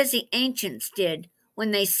 just as the ancients did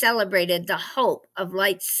when they celebrated the hope of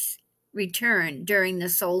light's return during the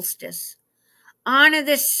solstice. Honor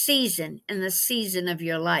this season and the season of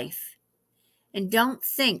your life. And don't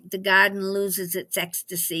think the garden loses its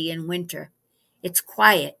ecstasy in winter. It's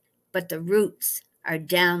quiet, but the roots are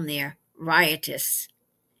down there, riotous.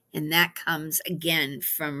 And that comes again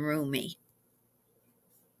from Rumi.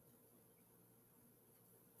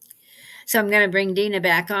 So I'm going to bring Dina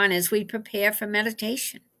back on as we prepare for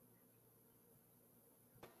meditation.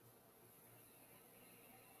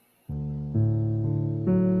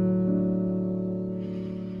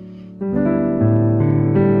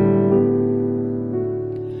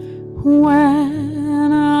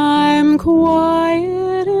 When I'm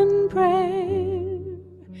quiet in prayer,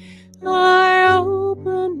 I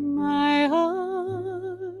open my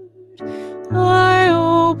heart. I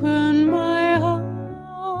open my heart.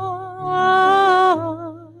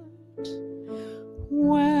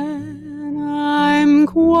 When I'm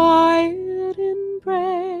quiet in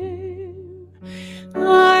prayer,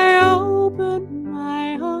 I open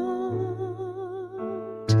my heart.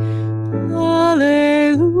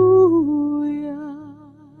 Hallelujah.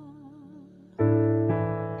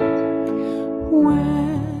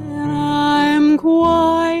 When I'm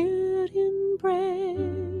quiet in prayer,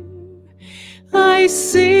 I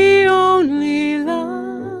see only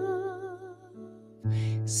love,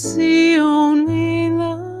 see only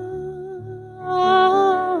love.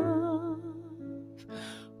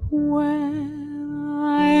 When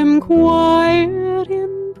I'm quiet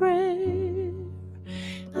in prayer,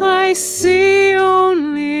 I see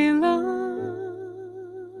only love.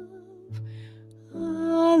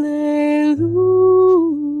 Hallelujah.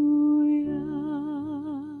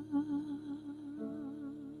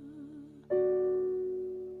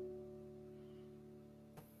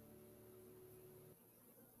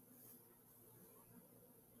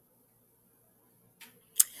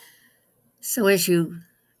 So as you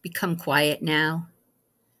become quiet now,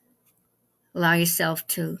 allow yourself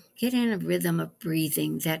to get in a rhythm of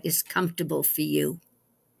breathing that is comfortable for you.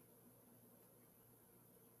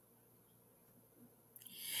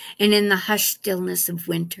 And in the hushed stillness of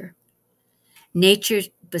winter, nature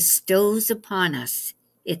bestows upon us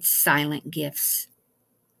its silent gifts,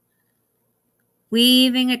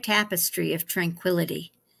 weaving a tapestry of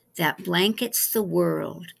tranquility that blankets the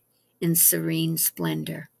world in serene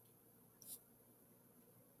splendor.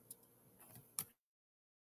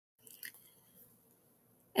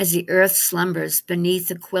 As the earth slumbers beneath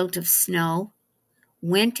a quilt of snow,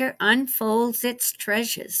 winter unfolds its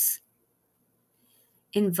treasures,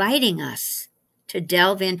 inviting us to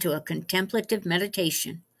delve into a contemplative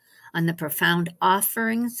meditation on the profound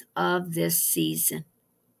offerings of this season.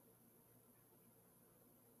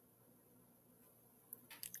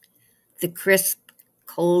 The crisp,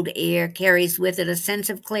 cold air carries with it a sense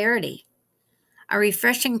of clarity, a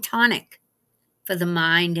refreshing tonic for the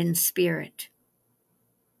mind and spirit.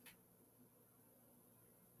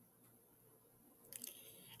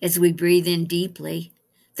 As we breathe in deeply,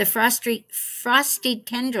 the frosty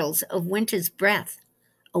tendrils of winter's breath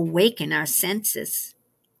awaken our senses,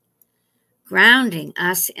 grounding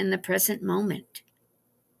us in the present moment.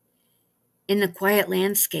 In the quiet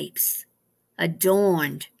landscapes,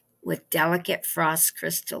 adorned with delicate frost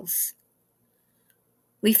crystals,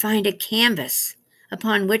 we find a canvas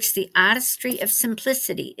upon which the artistry of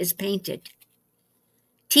simplicity is painted,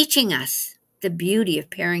 teaching us the beauty of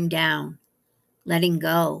paring down, letting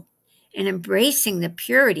go, and embracing the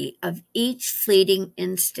purity of each fleeting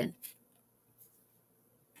instant.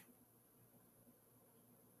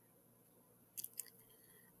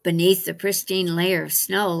 Beneath the pristine layer of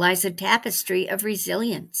snow lies a tapestry of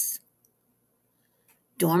resilience.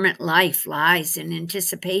 Dormant life lies in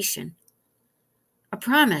anticipation, a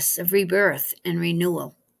promise of rebirth and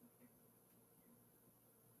renewal.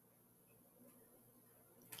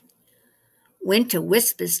 Winter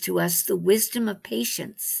whispers to us the wisdom of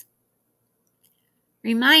patience,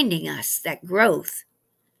 reminding us that growth,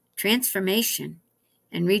 transformation,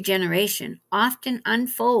 and regeneration often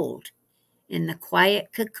unfold in the quiet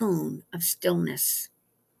cocoon of stillness.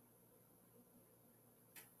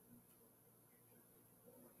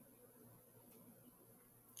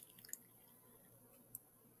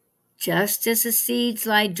 Just as the seeds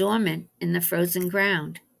lie dormant in the frozen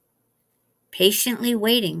ground, patiently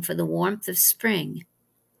waiting for the warmth of spring,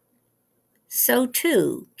 so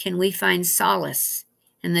too can we find solace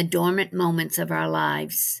in the dormant moments of our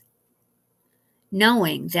lives,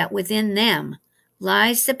 knowing that within them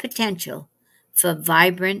lies the potential for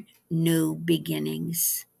vibrant new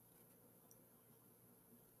beginnings.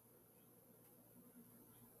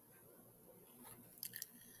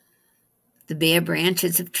 The bare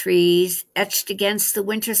branches of trees etched against the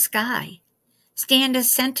winter sky stand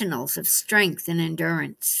as sentinels of strength and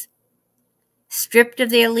endurance. Stripped of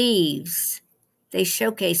their leaves, they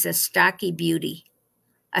showcase a stark beauty,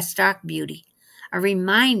 a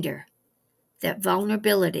reminder that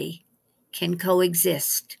vulnerability can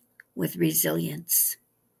coexist with resilience.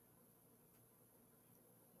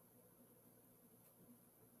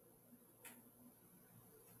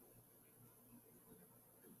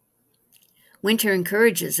 Winter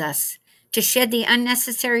encourages us to shed the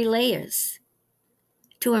unnecessary layers,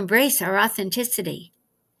 to embrace our authenticity,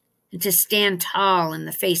 and to stand tall in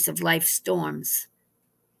the face of life's storms.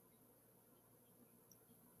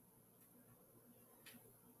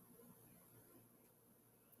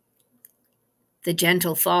 The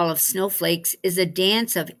gentle fall of snowflakes is a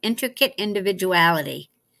dance of intricate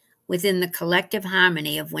individuality within the collective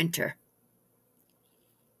harmony of winter.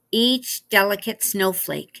 Each delicate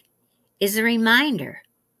snowflake is a reminder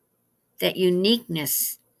that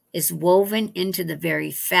uniqueness is woven into the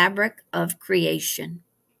very fabric of creation.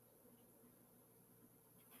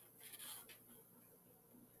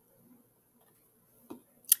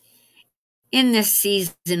 In this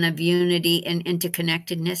season of unity and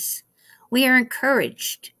interconnectedness, we are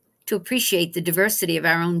encouraged to appreciate the diversity of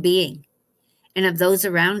our own being and of those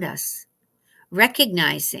around us,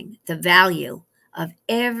 recognizing the value of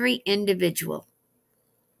every individual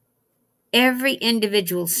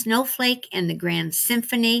snowflake in the grand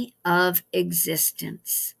symphony of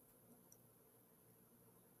existence.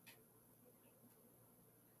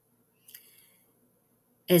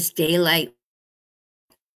 As daylight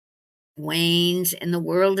wanes and the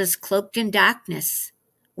world is cloaked in darkness,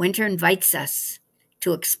 winter invites us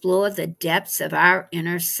to explore the depths of our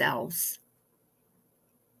inner selves.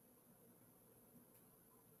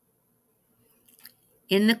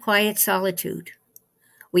 In the quiet solitude,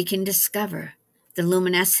 we can discover the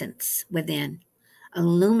luminescence within,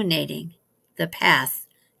 illuminating the path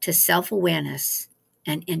to self-awareness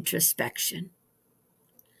and introspection.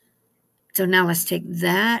 So now let's take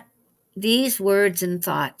these words and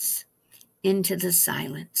thoughts into the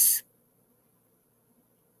silence.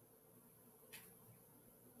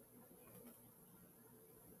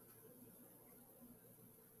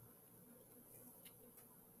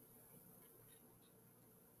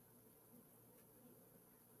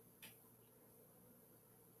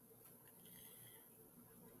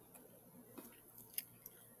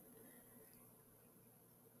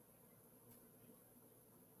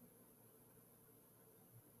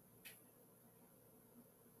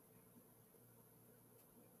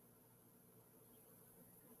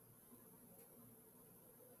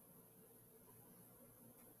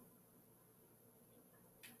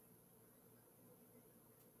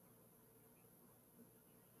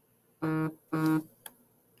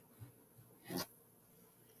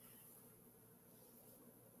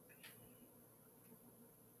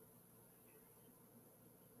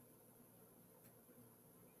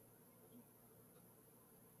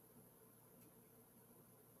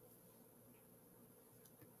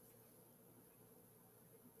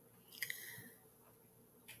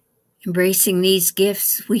 Embracing these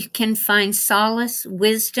gifts, we can find solace,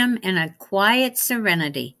 wisdom, and a quiet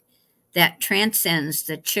serenity that transcends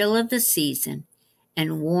the chill of the season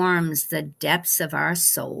and warms the depths of our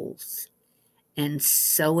souls. And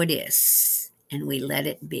so it is, and we let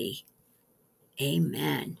it be.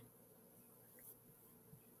 Amen.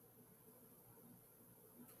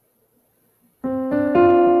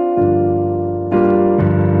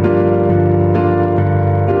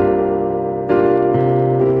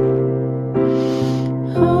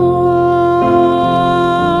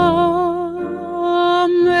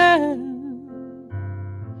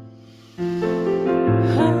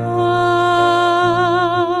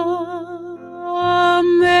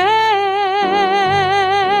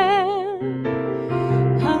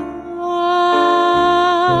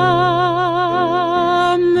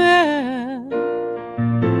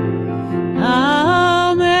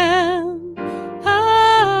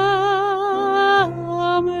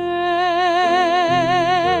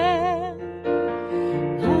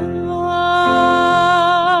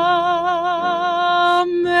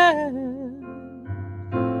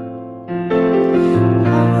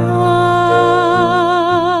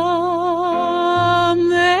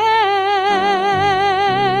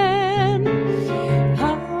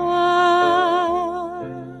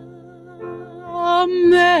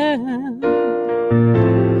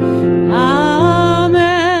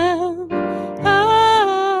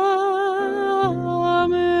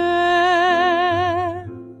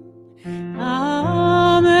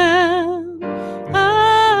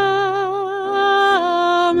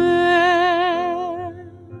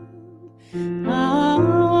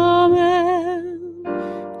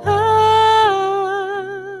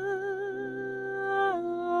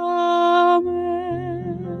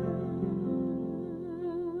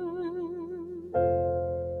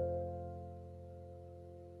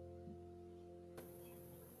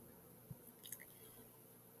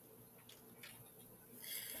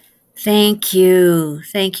 Thank you.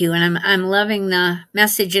 Thank you. And I'm loving the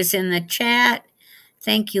messages in the chat.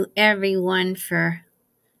 Thank you everyone for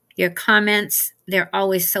your comments. They're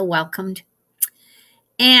always so welcomed.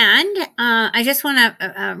 And I just want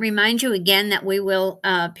to remind you again that we will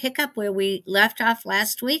pick up where we left off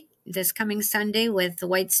last week, this coming Sunday, with the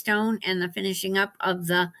White Stone and the finishing up of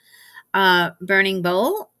the Burning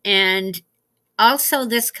Bowl. And also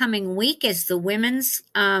this coming week is the women's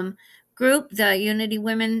group. The Unity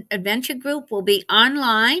Women Adventure Group will be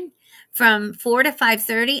online from 4 to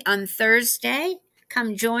 5:30 on Thursday.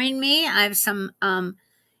 Come join me. I have some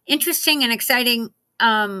interesting and exciting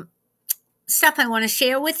stuff I want to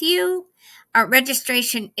share with you. Our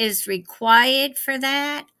registration is required for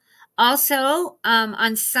that. Also,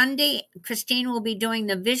 on Sunday, Christine will be doing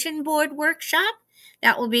the vision board workshop.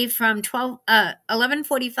 That will be from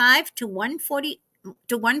 11:45 to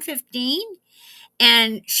 1:15.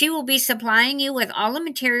 And she will be supplying you with all the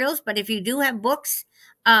materials. But if you do have books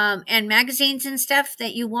and magazines and stuff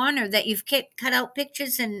that you want, or that you've cut out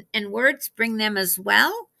pictures and words, bring them as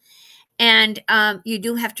well. And you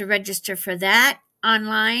do have to register for that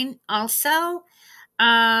online also.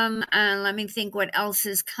 Let me think what else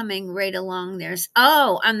is coming right along. There's,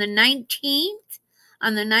 on the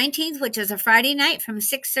 19th, which is a Friday night from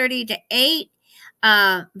 6:30 to 8,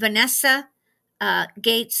 Vanessa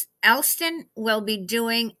Gates Elston will be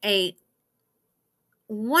doing a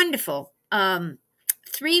wonderful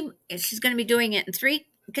she's going to be doing it in 3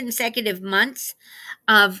 consecutive months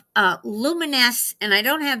of Luminous, and I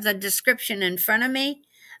don't have the description in front of me,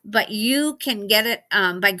 but you can get it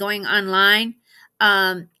by going online.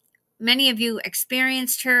 Many of you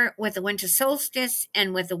experienced her with the Winter Solstice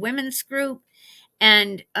and with the women's group,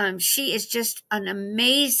 and she is just an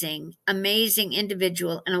amazing, amazing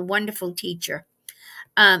individual and a wonderful teacher.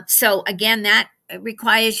 So again, that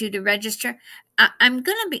requires you to register. I'm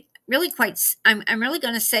going to be I'm really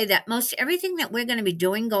going to say that most everything that we're going to be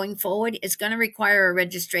doing going forward is going to require a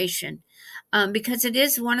registration, because it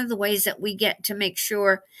is one of the ways that we get to make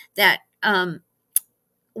sure that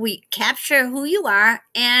we capture who you are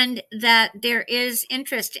and that there is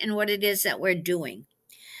interest in what it is that we're doing.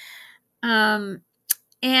 And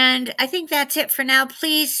I think that's it for now.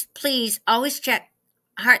 Please, please always check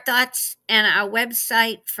Heart Thoughts and our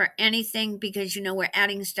website for anything, because we're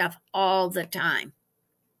adding stuff all the time.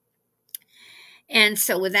 And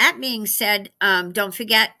so with that being said, don't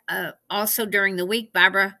forget, also during the week,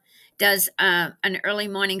 Barbara does an early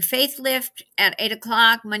morning faith lift at 8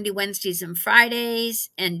 o'clock, Monday, Wednesdays, and Fridays.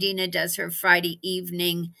 And Dina does her Friday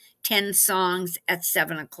evening 10 songs at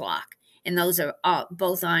 7 o'clock. And those are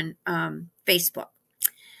both on Facebook.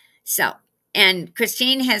 So, and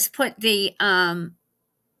Christine has put the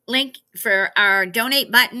link for our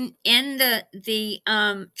donate button in the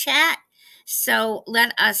chat. So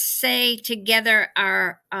let us say together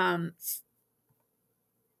our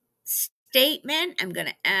statement. I'm going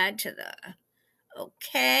to add to the,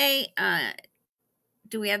 okay.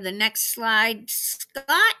 Do we have the next slide,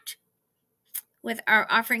 Scott? With our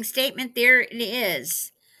offering statement, there it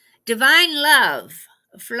is. Divine love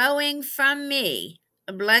flowing from me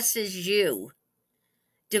blesses you.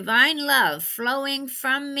 Divine love flowing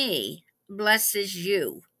from me blesses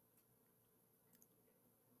you.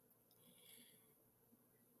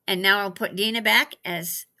 And now I'll put Dina back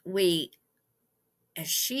as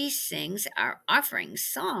she sings our offering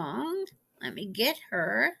song. Let me get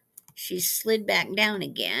her. She slid back down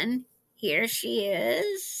again. Here she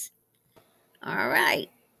is. All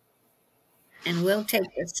right. And we'll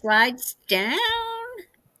take the slides down.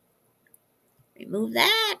 Remove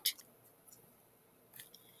that.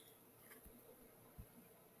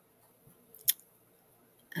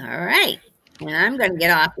 All right. And I'm going to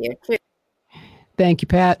get off here too. Thank you,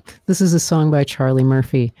 Pat. This is a song by Charlie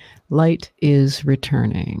Murphy. Light is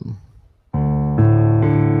returning.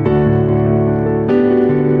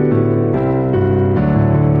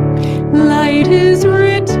 Light is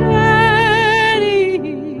returning,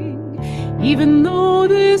 even though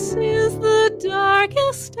this is the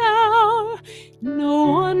darkest hour. No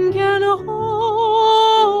one can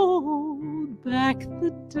hold back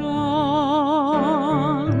the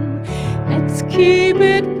dawn. Let's keep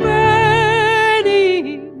it burning.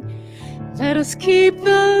 Let us keep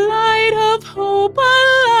the light of hope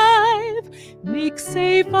alive. Make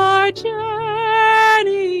safe our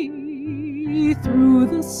journey through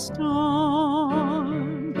the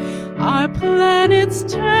storm. Our planet's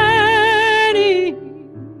turning,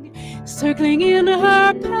 circling in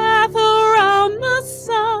her path around the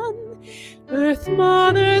sun. Earth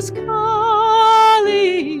Mother's calling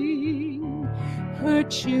her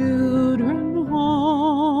children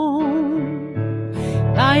home.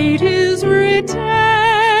 Light is returning,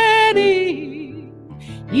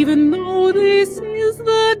 even though this is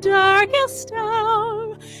the darkest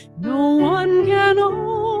hour. No one can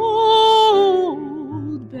hold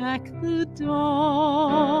back the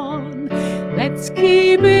dawn. Let's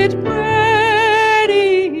keep it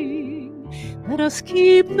burning. Let us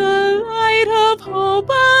keep the light of hope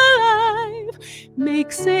alive.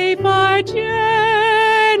 Make safe our journey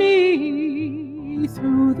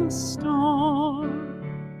through the storm.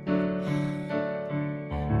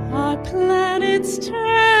 Our planet's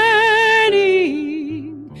turning,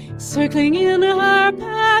 circling in her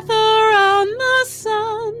path around the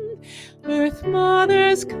sun. Earth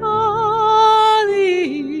Mother's calling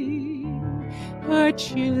her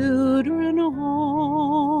children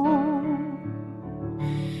home.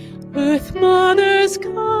 Earth Mother's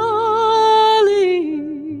calling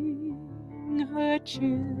her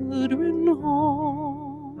children home.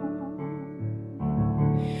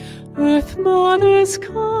 Earth Mother's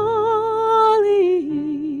calling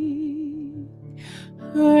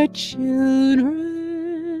her children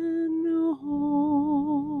home.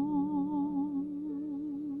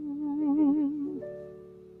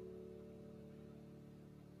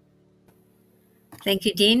 Thank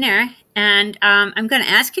you, Dina. And I'm going to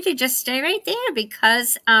ask you to just stay right there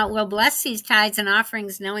because we'll bless these tithes and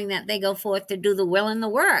offerings knowing that they go forth to do the will and the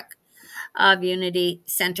work of Unity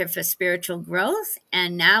Center for Spiritual Growth.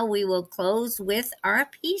 And now we will close with our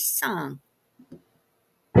peace song.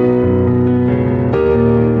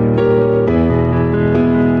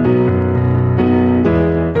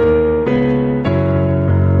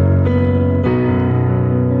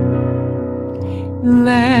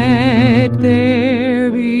 Let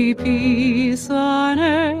there be peace on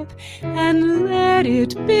earth, and let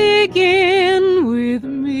it begin with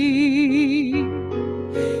me.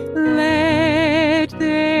 Let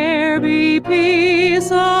there be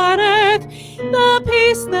peace on earth, the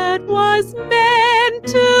peace that was meant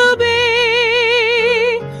to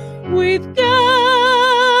be, with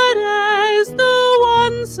God as the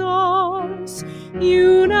one source,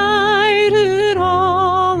 united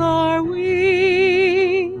all are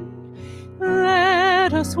we.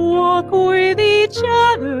 Let us walk with each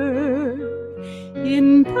other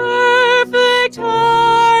in perfect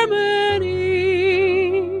harmony.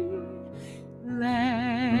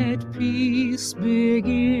 Let peace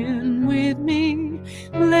begin with me.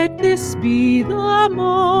 be the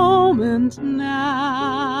moment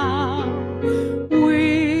now.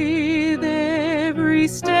 With every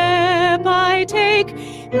step I take,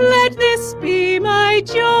 let this be my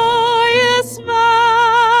joyous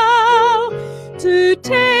vow, to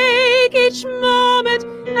take each moment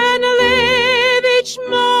and live each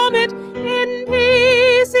moment in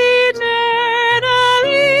peace eternally.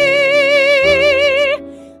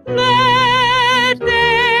 Let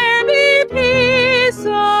there be peace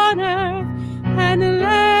on earth, and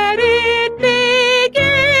let it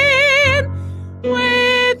begin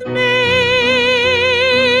with me.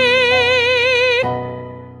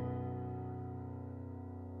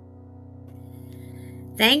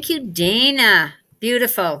 Thank you, Dana.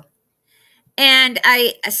 Beautiful. And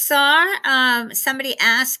I saw somebody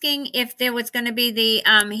asking if there was going to be the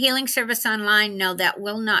healing service online. No, that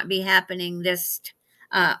will not be happening this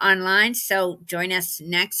online. So join us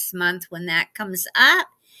next month when that comes up.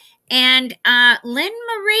 And Lynn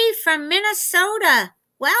Marie from Minnesota,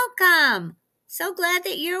 welcome. So glad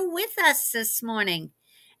that you're with us this morning.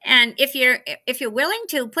 And if you're willing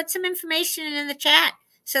to, put some information in the chat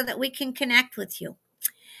so that we can connect with you.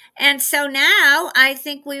 And so now I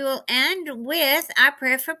think we will end with our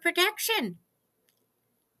prayer for protection.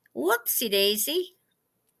 Whoopsie daisy.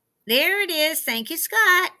 There it is. Thank you,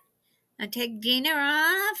 Scott. I'll take Dina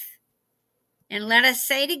off and let us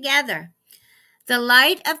say together, the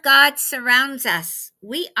light of God surrounds us.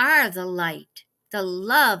 We are the light. The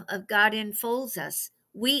love of God enfolds us.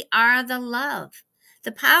 We are the love.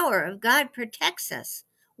 The power of God protects us.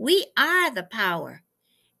 We are the power.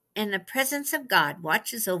 And the presence of God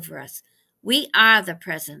watches over us. We are the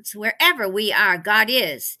presence. Wherever we are, God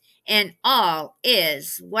is, and all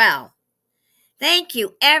is well. Thank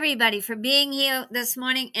you, everybody, for being here this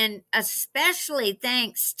morning, and especially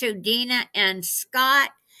thanks to Dina and Scott.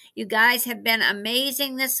 You guys have been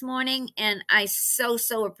amazing this morning, and I so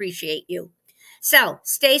appreciate you. So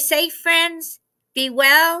stay safe, friends. Be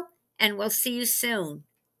well, and we'll see you soon.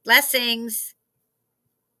 Blessings.